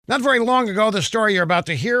Not very long ago, the story you're about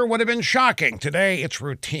to hear would have been shocking. Today, it's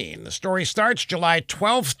routine. The story starts July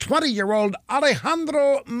 12th. 20-year-old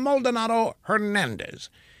Alejandro Maldonado Hernandez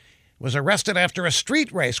was arrested after a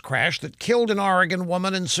street race crash that killed an Oregon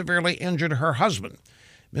woman and severely injured her husband.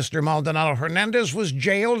 Mr. Maldonado Hernandez was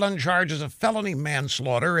jailed on charges of felony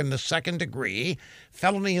manslaughter in the second degree,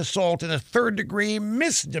 felony assault in the third degree,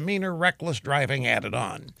 misdemeanor reckless driving added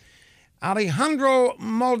on. Alejandro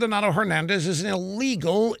Maldonado Hernandez is an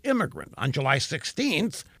illegal immigrant. On July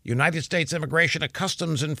 16th, United States Immigration and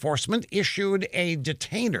Customs Enforcement issued a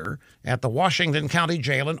detainer at the Washington County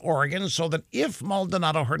Jail in Oregon so that if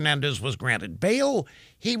Maldonado Hernandez was granted bail,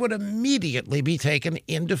 he would immediately be taken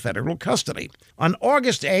into federal custody. On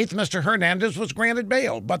August 8th, Mr. Hernandez was granted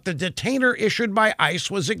bail, but the detainer issued by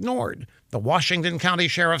ICE was ignored. The Washington County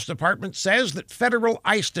Sheriff's Department says that federal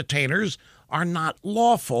ICE detainers are not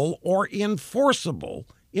lawful or enforceable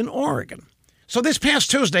in Oregon. So this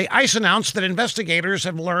past Tuesday, ICE announced that investigators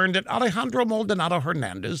have learned that Alejandro Maldonado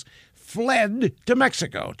Hernandez fled to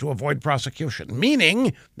Mexico to avoid prosecution,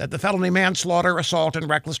 meaning that the felony manslaughter, assault, and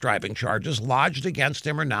reckless driving charges lodged against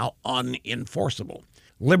him are now unenforceable.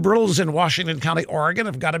 Liberals in Washington County, Oregon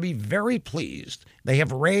have got to be very pleased. They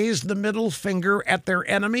have raised the middle finger at their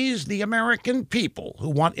enemies, the American people,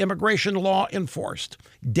 who want immigration law enforced.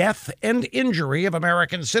 Death and injury of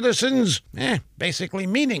American citizens, basically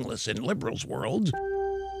meaningless in liberals' worlds.